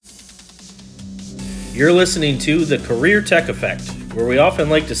You're listening to The Career Tech Effect, where we often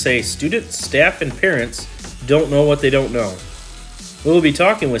like to say students, staff, and parents don't know what they don't know. We will be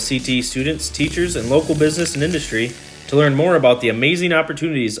talking with CTE students, teachers, and local business and industry to learn more about the amazing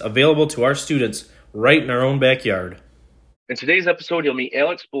opportunities available to our students right in our own backyard. In today's episode, you'll meet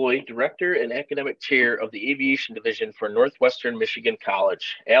Alex Bloye, Director and Academic Chair of the Aviation Division for Northwestern Michigan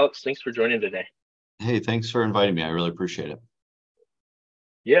College. Alex, thanks for joining today. Hey, thanks for inviting me. I really appreciate it.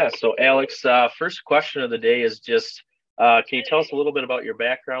 Yeah, so Alex, first question of the day is just, can you tell us a little bit about your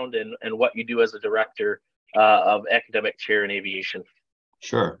background and what you do as a Director of Academic Chair in Aviation?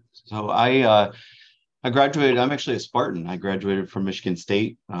 Sure. So I graduated, I'm actually a Spartan. I graduated from Michigan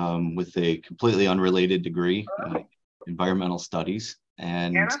State with a completely unrelated degree, environmental studies.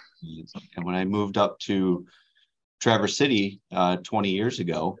 And when I moved up to Traverse City 20 years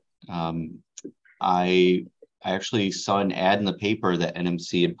ago, I actually saw an ad in the paper that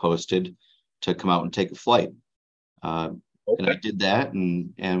NMC had posted to come out and take a flight. And I did that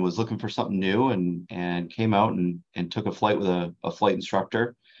and was looking for something new and came out and took a flight with a flight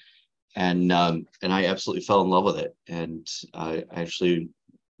instructor. And I absolutely fell in love with it. And I actually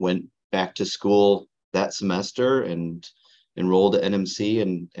went back to school that semester and enrolled at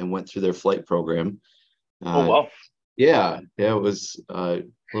NMC and went through their flight program. Oh, wow. Yeah, it was a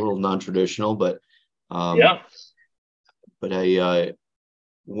little non-traditional, but but I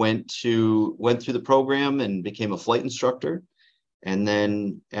went through the program and became a flight instructor. And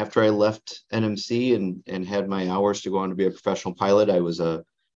then after I left NMC and had my hours to go on to be a professional pilot, I was a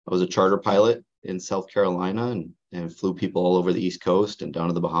charter pilot in South Carolina and flew people all over the East Coast and down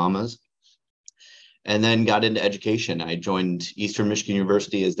to the Bahamas. And then got into education. I joined Eastern Michigan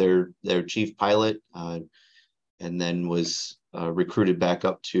University as their chief pilot, and then was recruited back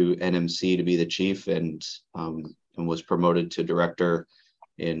up to NMC to be the chief and was promoted to director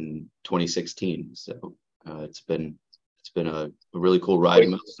in 2016. So it's been a really cool ride.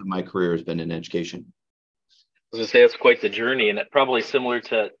 Most of my career has been in education. I was going to say, it's quite the journey, and it probably similar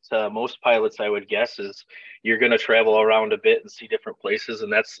to most pilots, I would guess, is you're going to travel around a bit and see different places,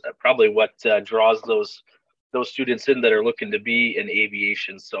 and that's probably what draws those students in that are looking to be in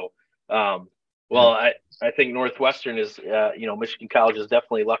aviation. So, I think Northwestern is, Michigan College is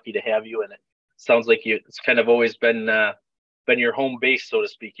definitely lucky to have you, and it sounds like it's kind of always been your home base, so to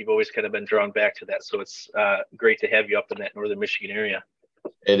speak. You've always kind of been drawn back to that, so it's great to have you up in that northern Michigan area.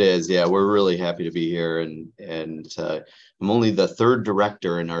 It is, yeah. We're really happy to be here, and I'm only the third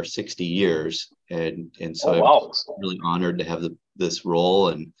director in our 60 years, and so I'm really honored to have this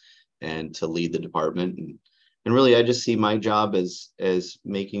role and to lead the department, and really I just see my job as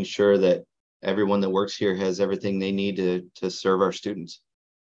making sure that everyone that works here has everything they need to serve our students.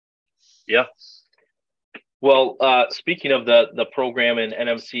 Yeah. Well, speaking of the program and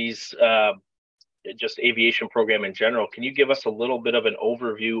NMC's just aviation program in general, can you give us a little bit of an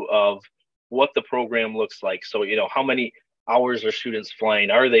overview of what the program looks like? So, how many hours are students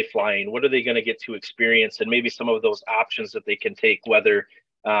flying? Are they flying? What are they going to get to experience? And maybe some of those options that they can take, whether,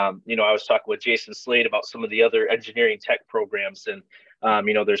 I was talking with Jason Slade about some of the other engineering tech programs, and,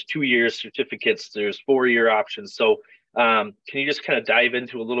 there's 2-year certificates, there's 4-year options. So can you just kind of dive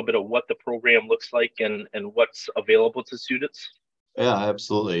into a little bit of what the program looks like and what's available to students? Yeah,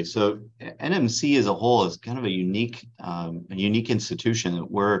 absolutely. So NMC as a whole is kind of a unique institution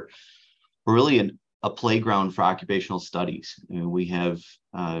that we're really a playground for occupational studies. We have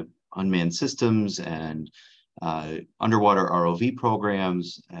unmanned systems and underwater ROV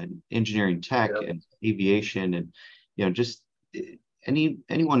programs and engineering tech and aviation, and just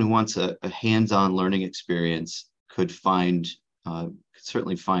anyone who wants a hands-on learning experience could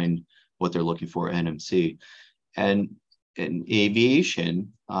certainly find what they're looking for at NMC. And in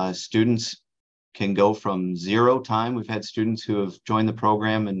aviation, students can go from zero time. We've had students who have joined the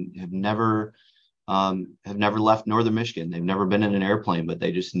program and have never left Northern Michigan. They've never been in an airplane, but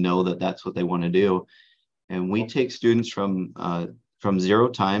they just know that that's what they want to do. And we take students from zero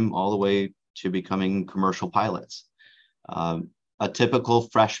time all the way to becoming commercial pilots. A typical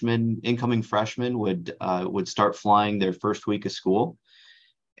incoming freshman would start flying their first week of school.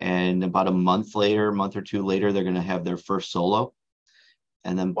 And about a month or two later, they're going to have their first solo.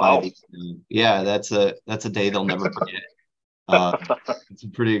 And then that's a day they'll never forget. It's a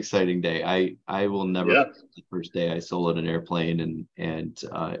pretty exciting day. I will never forget the first day I soloed an airplane, and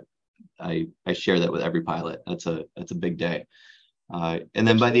I share that with every pilot. That's a big day. And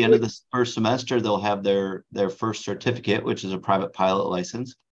then by the end of the first semester, they'll have their first certificate, which is a private pilot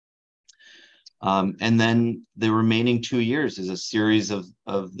license. And then the remaining 2 years is a series of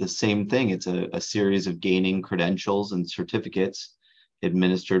the same thing. It's a series of gaining credentials and certificates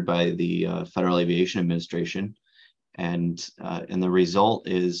administered by the Federal Aviation Administration. And the result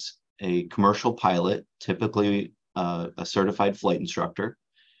is a commercial pilot, typically a certified flight instructor.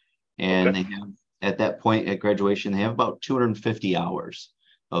 And they have, at that point at graduation, they have about 250 hours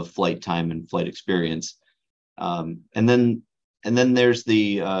of flight time and flight experience. And then there's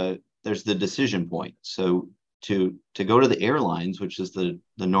the decision point. So to go to the airlines, which is the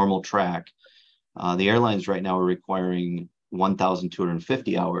normal track, the airlines right now are requiring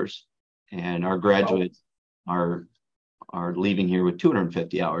 1,250 hours, and our graduates are leaving here with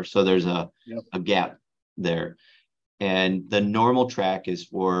 250 hours. So there's a gap there. And the normal track is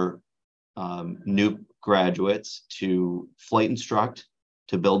for new graduates to flight instruct,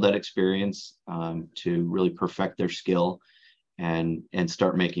 to build that experience, to really perfect their skill and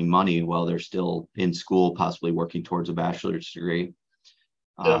start making money while they're still in school, possibly working towards a bachelor's degree.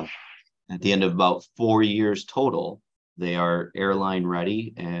 At the end of about 4 years total, they are airline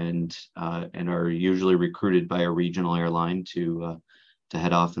ready and are usually recruited by a regional airline to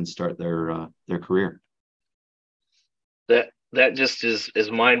head off and start their career. That just is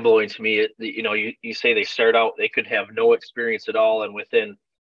mind blowing to me. You say they start out, they could have no experience at all, and within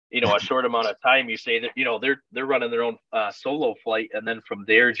a short amount of time, you say that they're running their own solo flight, and then from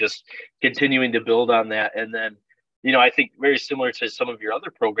there just continuing to build on that. And then I think very similar to some of your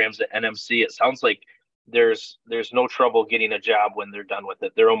other programs at NMC, it sounds like there's no trouble getting a job when they're done with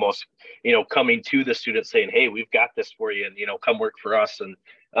it. They're almost coming to the students saying, hey, we've got this for you, and come work for us. And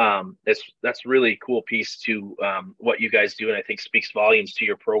that's really cool piece to what you guys do, and I think speaks volumes to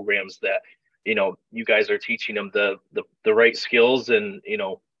your programs that you guys are teaching them the right skills and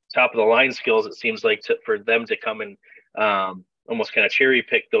top of the line skills. It seems like for them to come and almost kind of cherry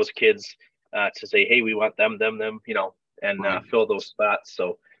pick those kids to say, hey, we want them, and fill those spots.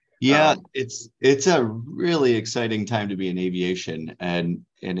 So yeah, it's a really exciting time to be in aviation, and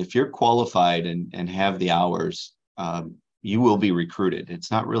if you're qualified and have the hours, you will be recruited.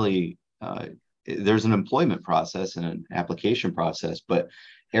 It's not really there's an employment process and an application process, but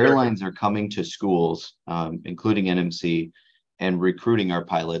airlines are coming to schools, including NMC, and recruiting our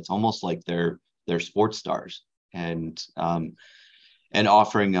pilots almost like they're sports stars, and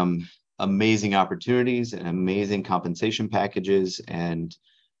offering them amazing opportunities and amazing compensation packages, and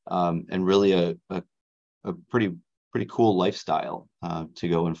really a pretty cool lifestyle to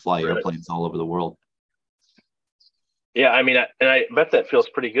go and fly airplanes all over the world. Yeah, I mean, I bet that feels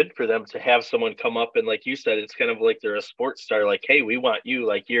pretty good for them to have someone come up and, like you said, it's kind of like they're a sports star. Like, hey, we want you.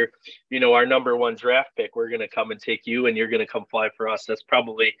 Like, you're, our number one draft pick. We're going to come and take you, and you're going to come fly for us. That's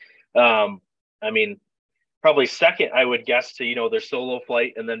probably, probably second, I would guess, to their solo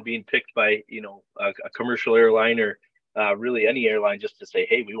flight, and then being picked by a commercial airline or really any airline just to say,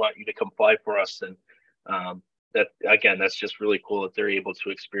 hey, we want you to come fly for us. And that's just really cool that they're able to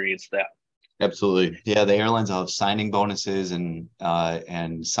experience that. Absolutely. Yeah, the airlines will have signing bonuses and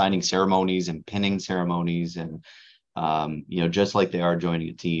signing ceremonies and pinning ceremonies, and just like they are joining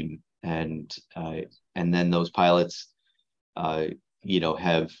a team. And then those pilots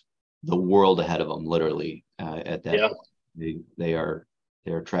have the world ahead of them, literally, at that point. They are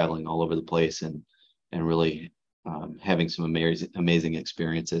traveling all over the place and really having some amazing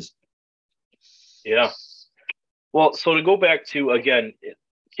experiences. Yeah. Well, so to go back to, again,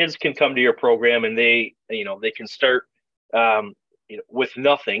 kids can come to your program and they can start with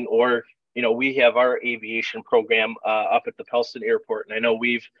nothing, or we have our aviation program up at the Pellston Airport, and I know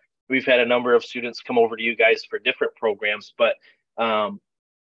we've had a number of students come over to you guys for different programs, but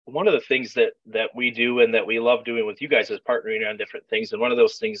one of the things that we do and that we love doing with you guys is partnering on different things, and one of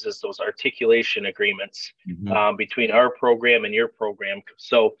those things is those articulation agreements between our program and your program.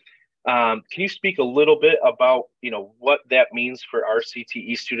 So can you speak a little bit about, what that means for our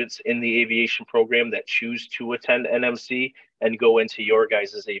CTE students in the aviation program that choose to attend NMC and go into your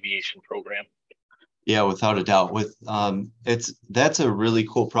guys' aviation program? Yeah, without a doubt. That's a really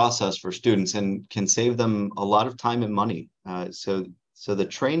cool process for students and can save them a lot of time and money. So the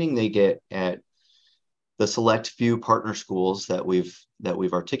training they get at the select few partner schools that we've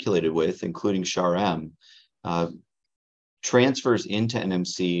articulated with, including SHAR-M, transfers into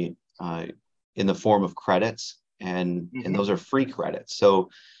NMC in the form of credits, and those are free credits. So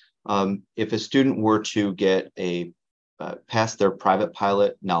if a student were to get pass their private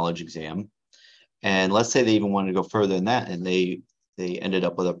pilot knowledge exam, and let's say they even wanted to go further than that, and they ended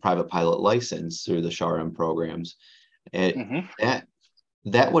up with a private pilot license through the SHAR-M programs,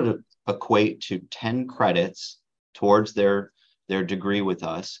 that would equate to 10 credits towards their degree with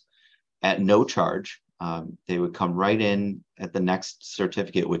us at no charge. They would come right in at the next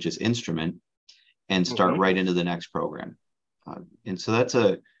certificate, which is instrument, and start right into the next program. And so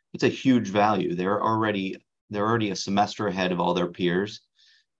it's a huge value. They're already a semester ahead of all their peers.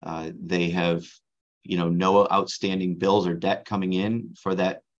 They have, no outstanding bills or debt coming in for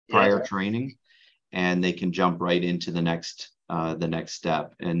that prior training, and they can jump right into the next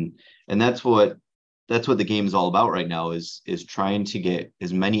step. And that's what the game is all about right now, is trying to get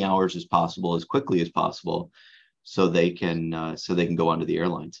as many hours as possible, as quickly as possible, so they can go onto the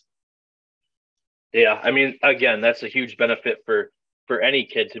airlines. Yeah, I mean, again, that's a huge benefit for any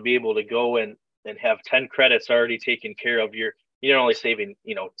kid to be able to go and have 10 credits already taken care of. You're not only saving,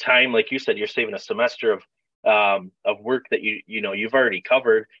 time, like you said, you're saving a semester of work that you've already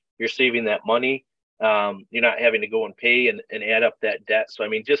covered. You're saving that money. You're not having to go and pay and add up that debt. So I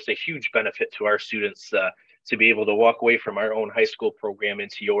mean, just a huge benefit to our students to be able to walk away from our own high school program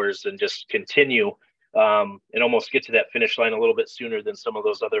into yours and just continue and almost get to that finish line a little bit sooner than some of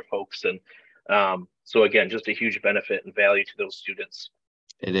those other folks. And so again, just a huge benefit and value to those students.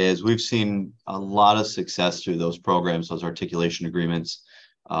 It is. We've seen a lot of success through those programs, those articulation agreements.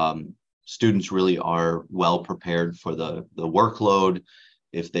 Students really are well prepared for the workload.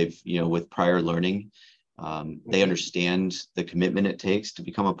 If they've, with prior learning, they understand the commitment it takes to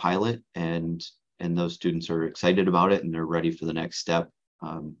become a pilot, and those students are excited about it, and they're ready for the next step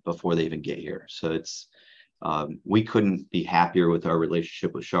before they even get here. So we couldn't be happier with our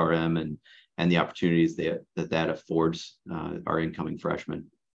relationship with SHAR-M and the opportunities that affords our incoming freshmen.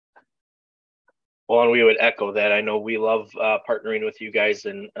 Well, and we would echo that. I know we love partnering with you guys,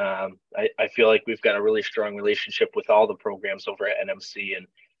 and I feel like we've got a really strong relationship with all the programs over at NMC. And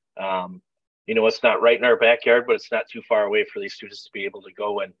it's not right in our backyard, but it's not too far away for these students to be able to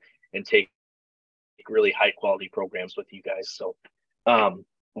go and take really high quality programs with you guys. So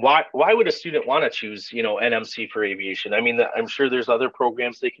why would a student want to choose NMC for aviation? I mean, I'm sure there's other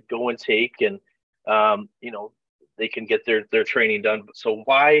programs they could go and take, and they can get their training done. So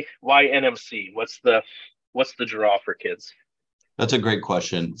why NMC? What's the draw for kids? That's a great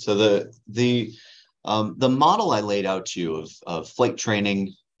question. So the model I laid out to you of flight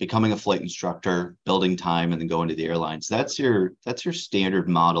training, becoming a flight instructor, building time, and then going to the airlines, that's your standard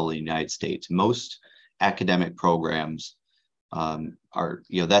model in the United States. Most academic programs are,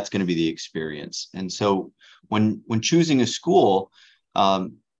 that's going to be the experience. And so when choosing a school,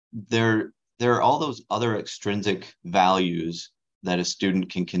 there are all those other extrinsic values that a student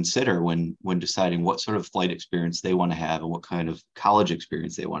can consider when deciding what sort of flight experience they want to have and what kind of college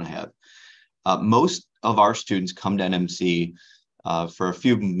experience they want to have. Most of our students come to NMC for a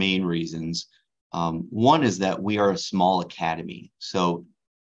few main reasons. One is that we are a small academy, so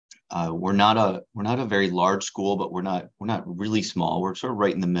we're not a very large school, but we're not really small. We're sort of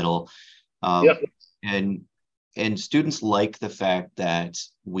right in the middle. And students like the fact that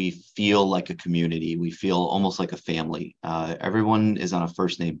we feel like a community. We feel almost like a family. Everyone is on a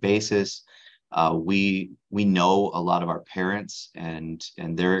first name basis. We know a lot of our parents, and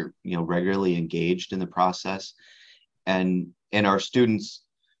they're regularly engaged in the process. And our students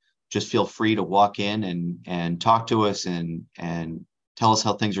just feel free to walk in and talk to us and tell us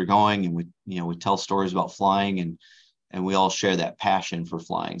how things are going. And we tell stories about flying, and we all share that passion for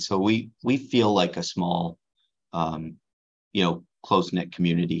flying. So we feel like a small, close-knit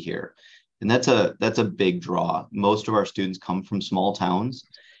community here. And that's a big draw. Most of our students come from small towns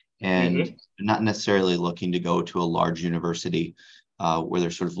and not necessarily looking to go to a large university where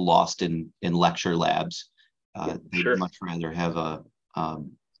they're sort of lost in lecture labs. They'd much rather have a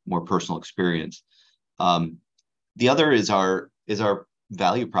more personal experience. The other is our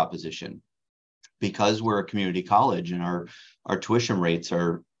value proposition. Because we're a community college and our tuition rates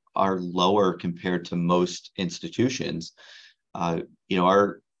are lower compared to most institutions.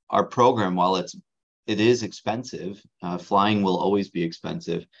 Our program, while it is expensive, flying will always be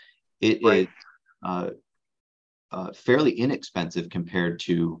expensive. It is fairly inexpensive compared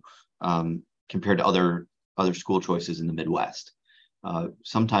to other school choices in the Midwest.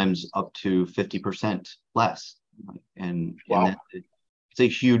 Sometimes up to 50% less, and it's a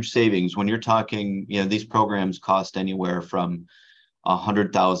huge savings when you're talking. These programs cost anywhere from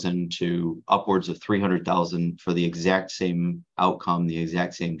 $100,000 to upwards of $300,000 for the exact same outcome, the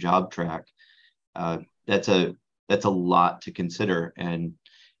exact same job track. That's a lot to consider, and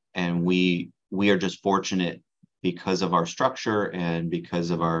we are just fortunate because of our structure and because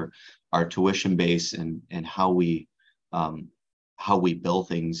of our tuition base and how we bill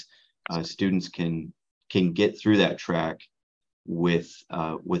things. Students can get through that track with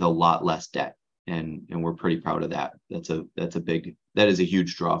a lot less debt, and we're pretty proud of that. That is a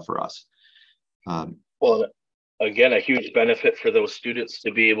huge draw for us. Well, again, a huge benefit for those students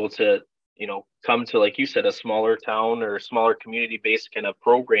to be able to come to, like you said, a smaller town or a smaller community-based kind of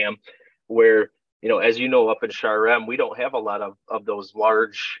program where, as you know, up in Charm, we don't have a lot of those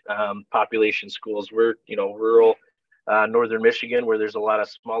large population schools. We're, rural northern Michigan, where there's a lot of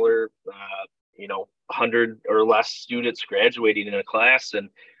smaller, 100 or less students graduating in a class. And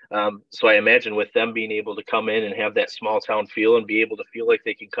so I imagine with them being able to come in and have that small town feel and be able to feel like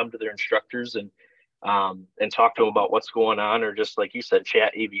they can come to their instructors and talk to them about what's going on, or just like you said,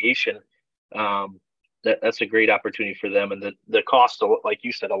 chat aviation. That's a great opportunity for them. And the cost, like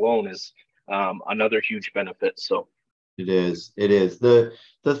you said, alone is another huge benefit. So it is. The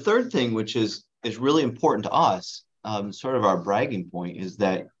third thing, which is really important to us, sort of our bragging point, is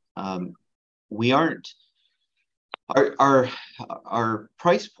that we aren't our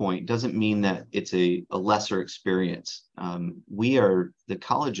price point doesn't mean that it's a lesser experience. The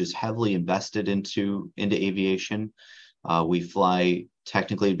college is heavily invested into aviation. We fly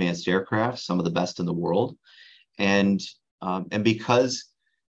technically advanced aircraft, some of the best in the world, and because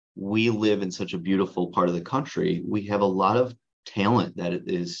we live in such a beautiful part of the country, we have a lot of talent that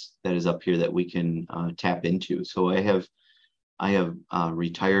is up here that we can tap into. So I have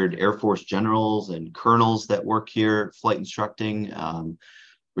retired Air Force generals and colonels that work here flight instructing,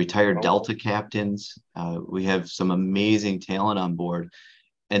 retired Delta captains. We have some amazing talent on board.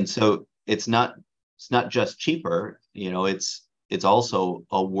 And so it's not just cheaper, it's also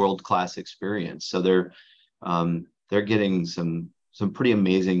a world-class experience. So they're getting some pretty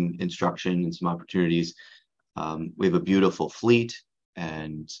amazing instruction and some opportunities. We have a beautiful fleet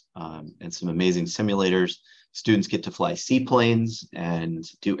and some amazing simulators. Students get to fly seaplanes and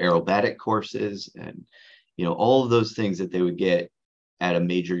do aerobatic courses and, all of those things that they would get at a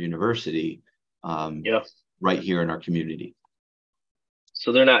major university right here in our community.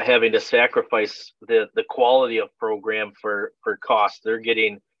 So they're not having to sacrifice the quality of program for cost. They're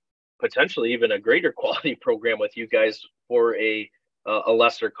getting potentially even a greater quality program with you guys for a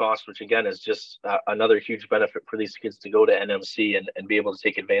lesser cost, which again is just another huge benefit for these kids to go to NMC and be able to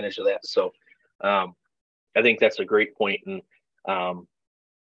take advantage of that. So I think that's a great point. And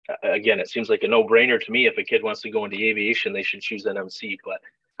again, it seems like a no-brainer to me. If a kid wants to go into aviation, they should choose NMC, but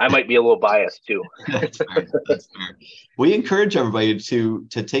I might be a little biased too. That's fair. We encourage everybody to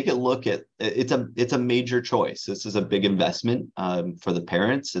take a look at it's a major choice. This is a big investment for the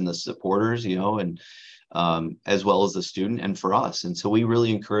parents and the supporters, and as well as the student and for us. And so we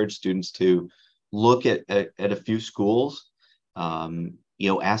really encourage students to look at a few schools,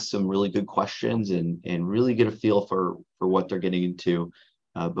 ask some really good questions and really get a feel for what they're getting into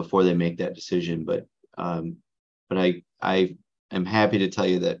before they make that decision. But I am happy to tell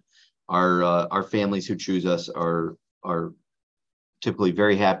you that our families who choose us are typically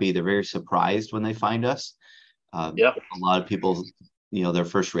very happy. They're very surprised when they find us. A lot of people, their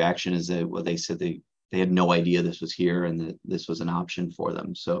first reaction is that they said they had no idea this was here and that this was an option for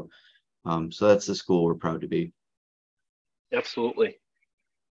them. So that's the school we're proud to be. Absolutely.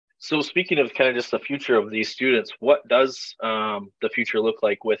 So speaking of kind of just the future of these students, what does the future look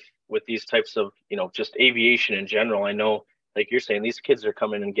like with these types of, just aviation in general? I know, like you're saying, these kids are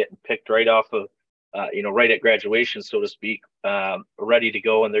coming and getting picked right off of, right at graduation, so to speak, ready to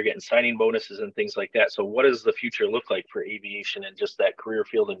go, and they're getting signing bonuses and things like that. So what does the future look like for aviation and just that career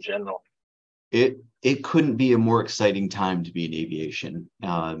field in general? It couldn't be a more exciting time to be in aviation.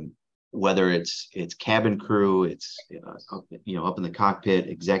 Whether it's cabin crew, it's up in the cockpit,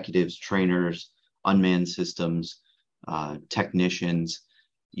 executives, trainers, unmanned systems, technicians,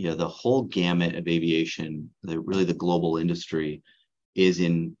 the whole gamut of aviation, the global industry is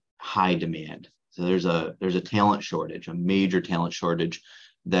in high demand. So there's a talent shortage, a major talent shortage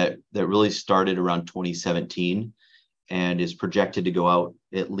that really started around 2017 and is projected to go out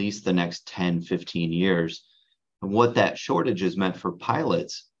at least the next 10, 15 years. And what that shortage has meant for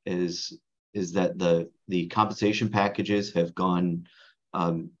pilots is that the compensation packages have gone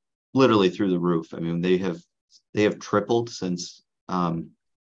literally through the roof. I mean, they have tripled since I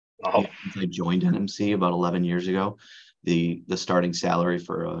joined NMC about 11 years ago. The starting salary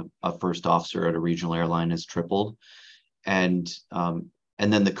for a first officer at a regional airline has tripled, and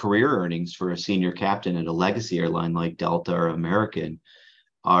then the career earnings for a senior captain at a legacy airline like Delta or American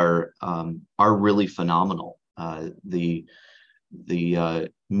are really phenomenal. The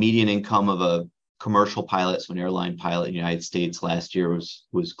median income of a commercial pilot, so an airline pilot in the United States last year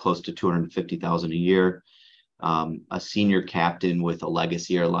was close to $250,000 a year. A senior captain with a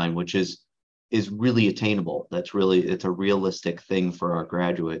legacy airline, which is really attainable. It's a realistic thing for our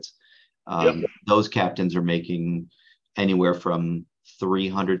graduates. Those captains are making anywhere from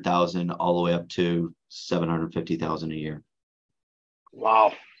 $300,000 all the way up to $750,000 a year.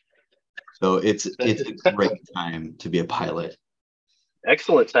 Wow. So it's a great time to be a pilot.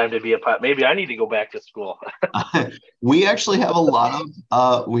 Excellent time to be a pilot. Maybe I need to go back to school. We actually have a lot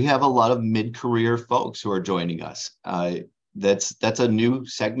of mid-career folks who are joining us. That's a new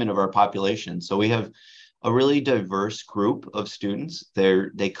segment of our population. So we have a really diverse group of students.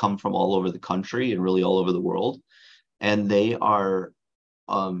 They come from all over the country and really all over the world, and they are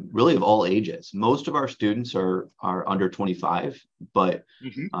really of all ages. Most of our students are under 25, but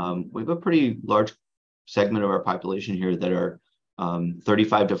we have a pretty large segment of our population here that are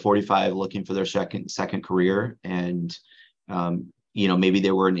 35 to 45 looking for their second career. And, maybe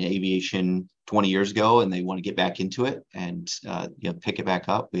they were in aviation 20 years ago and they want to get back into it and, pick it back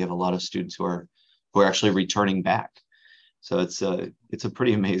up. We have a lot of students who are actually returning back. So it's a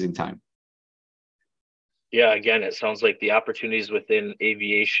pretty amazing time. Yeah, again, it sounds like the opportunities within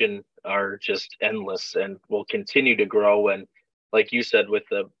aviation are just endless and will continue to grow. And like you said, with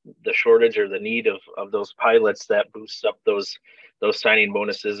the shortage or the need of those pilots, that boosts up those signing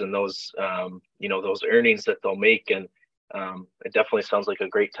bonuses and those those earnings that they'll make. And it definitely sounds like a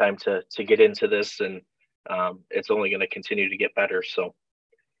great time to get into this, and it's only going to continue to get better. So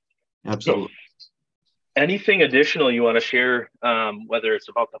Absolutely. Anything additional you want to share, whether it's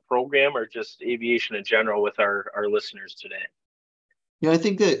about the program or just aviation in general, with our listeners today? Yeah, I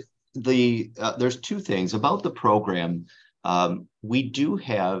think that there's two things about the program. We do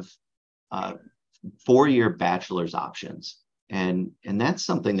have 4-year bachelor's options, and that's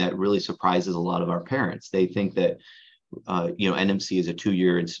something that really surprises a lot of our parents. They think that NMC is a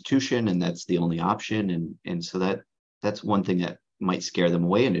 2-year institution and that's the only option, and so that's one thing that might scare them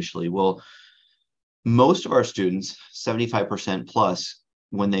away initially. Well, most of our students, 75% plus,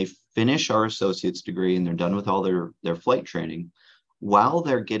 when they finish our associate's degree and they're done with all their flight training, while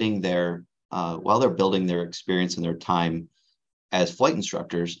they're getting while they're building their experience and their time as flight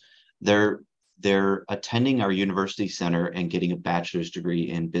instructors, they're attending our university center and getting a bachelor's degree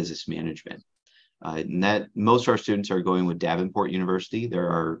in business management. And that most of our students are going with Davenport University.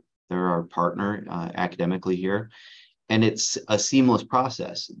 They're our partner academically here. And it's a seamless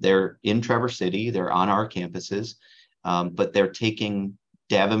process. They're in Traverse City, they're on our campuses, but they're taking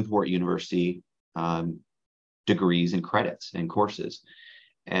Davenport University degrees and credits and courses.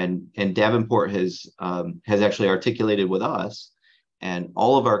 And Davenport has actually articulated with us, and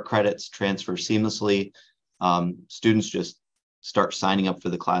all of our credits transfer seamlessly. Students just start signing up for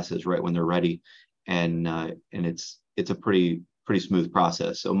the classes right when they're ready, and it's a pretty smooth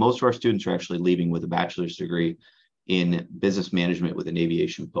process. So most of our students are actually leaving with a bachelor's degree in business management with an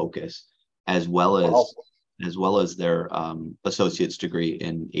aviation focus, as well as their associate's degree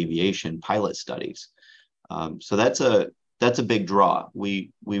in aviation pilot studies. So that's a big draw.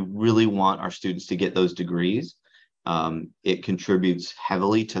 We really want our students to get those degrees. It contributes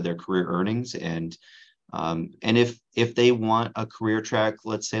heavily to their career earnings, and if they want a career track,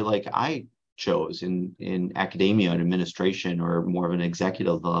 let's say like I chose in academia and administration, or more of an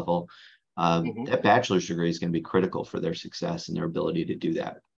executive level, that bachelor's degree is going to be critical for their success and their ability to do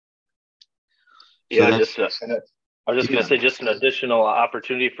that. Yeah, I was just going to say, just an additional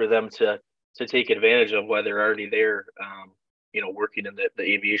opportunity for them to take advantage of while they're already there, working in the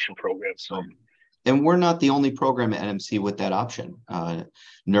aviation program. So, and we're not the only program at NMC with that option.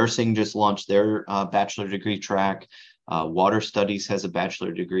 Nursing just launched their bachelor degree track. Water studies has a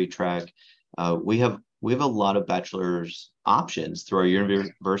bachelor degree track. We have a lot of bachelor's options through our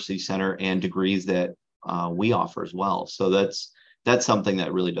university center and degrees that we offer as well. So that's something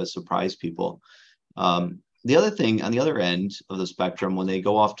that really does surprise people. The other thing on the other end of the spectrum, when they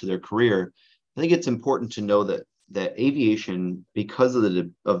go off to their career, I think it's important to know that aviation, because of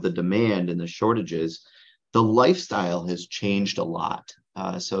the demand and the shortages, the lifestyle has changed a lot.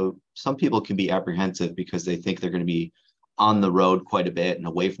 So some people can be apprehensive because they think they're going to be on the road quite a bit and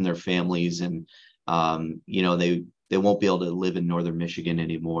away from their families, and they won't be able to live in northern Michigan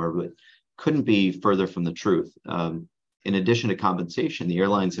anymore. But couldn't be further from the truth. In addition to compensation, the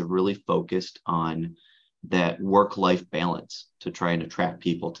airlines have really focused on that work-life balance to try and attract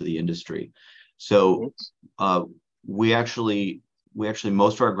people to the industry. So we actually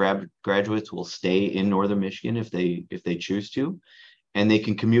most of our graduates will stay in northern Michigan if they choose to, and they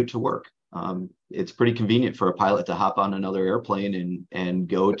can commute to work. It's pretty convenient for a pilot to hop on another airplane and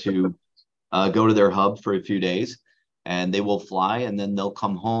go to their hub for a few days, and they will fly, and then they'll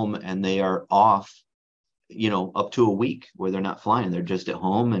come home and they are off, up to a week where they're not flying. They're just at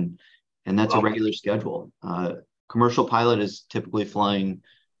home, and that's a regular schedule. Commercial pilot is typically flying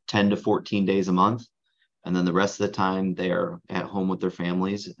 10 to 14 days a month, and then the rest of the time they are at home with their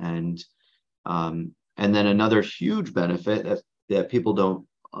families. And then another huge benefit that people don't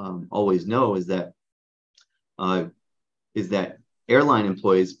always know is that airline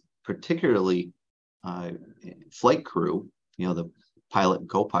employees, particularly flight crew, the pilot and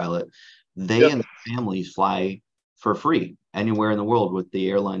co-pilot, they and their families fly for free anywhere in the world with the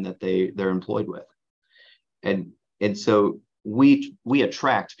airline that they're employed with, and so we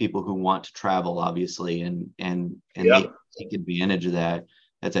attract people who want to travel, obviously, and they take advantage of that.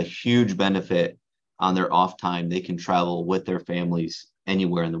 That's a huge benefit. On their off time, they can travel with their families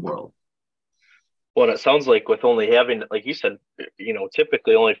anywhere in the world. Well, and it sounds like with only having, like you said,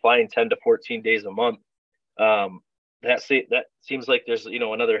 typically only flying 10 to 14 days a month, that seems like there's,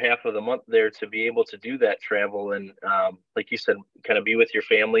 another half of the month there to be able to do that travel. And like you said, kind of be with your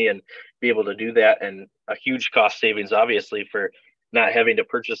family and be able to do that. And a huge cost savings, obviously, for not having to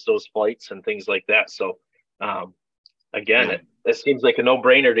purchase those flights and things like that. So again, it seems like a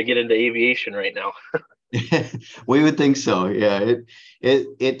no-brainer to get into aviation right now. We would think so. Yeah.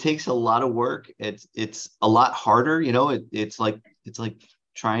 It takes a lot of work. It's a lot harder. It's like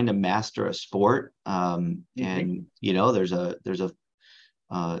trying to master a sport. And there's a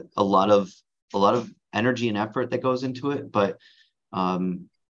lot of energy and effort that goes into it, but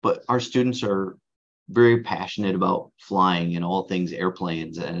our students are very passionate about flying and all things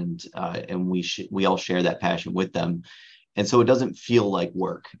airplanes, and we all share that passion with them. And so it doesn't feel like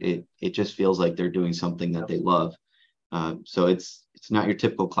work. It just feels like they're doing something that they love. So it's not your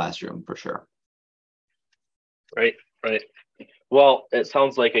typical classroom, for sure. Right. Well, it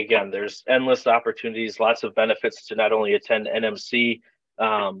sounds like, again, there's endless opportunities, lots of benefits to not only attend NMC,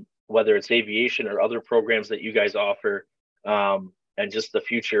 whether it's aviation or other programs that you guys offer, and just the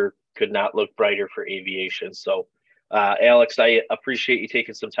future could not look brighter for aviation. So Alex, I appreciate you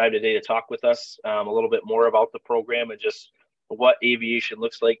taking some time today to talk with us a little bit more about the program and just what aviation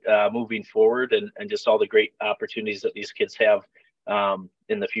looks like moving forward, and just all the great opportunities that these kids have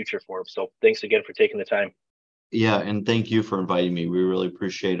in the future for them. So thanks again for taking the time. Yeah, and thank you for inviting me. We really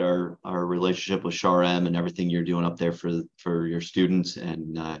appreciate our relationship with SHARM and everything you're doing up there for your students,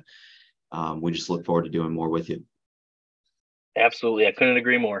 and we just look forward to doing more with you. Absolutely. I couldn't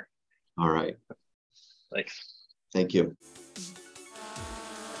agree more. All right. Thanks. Thank you.